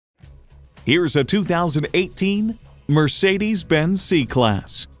Here's a 2018 Mercedes-Benz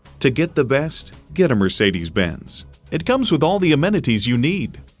C-Class. To get the best, get a Mercedes-Benz. It comes with all the amenities you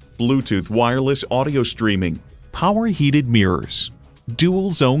need: Bluetooth wireless audio streaming, power heated mirrors,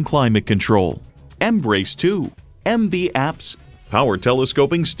 dual zone climate control, M-Brace 2, MB apps, power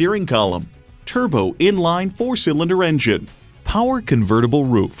telescoping steering column, turbo inline 4-cylinder engine, power convertible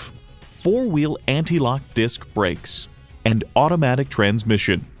roof, 4-wheel anti-lock disc brakes, and automatic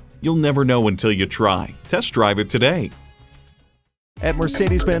transmission. You'll never know until you try. Test drive it today. At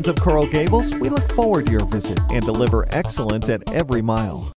Mercedes-Benz of Coral Gables, we look forward to your visit and deliver excellence at every mile.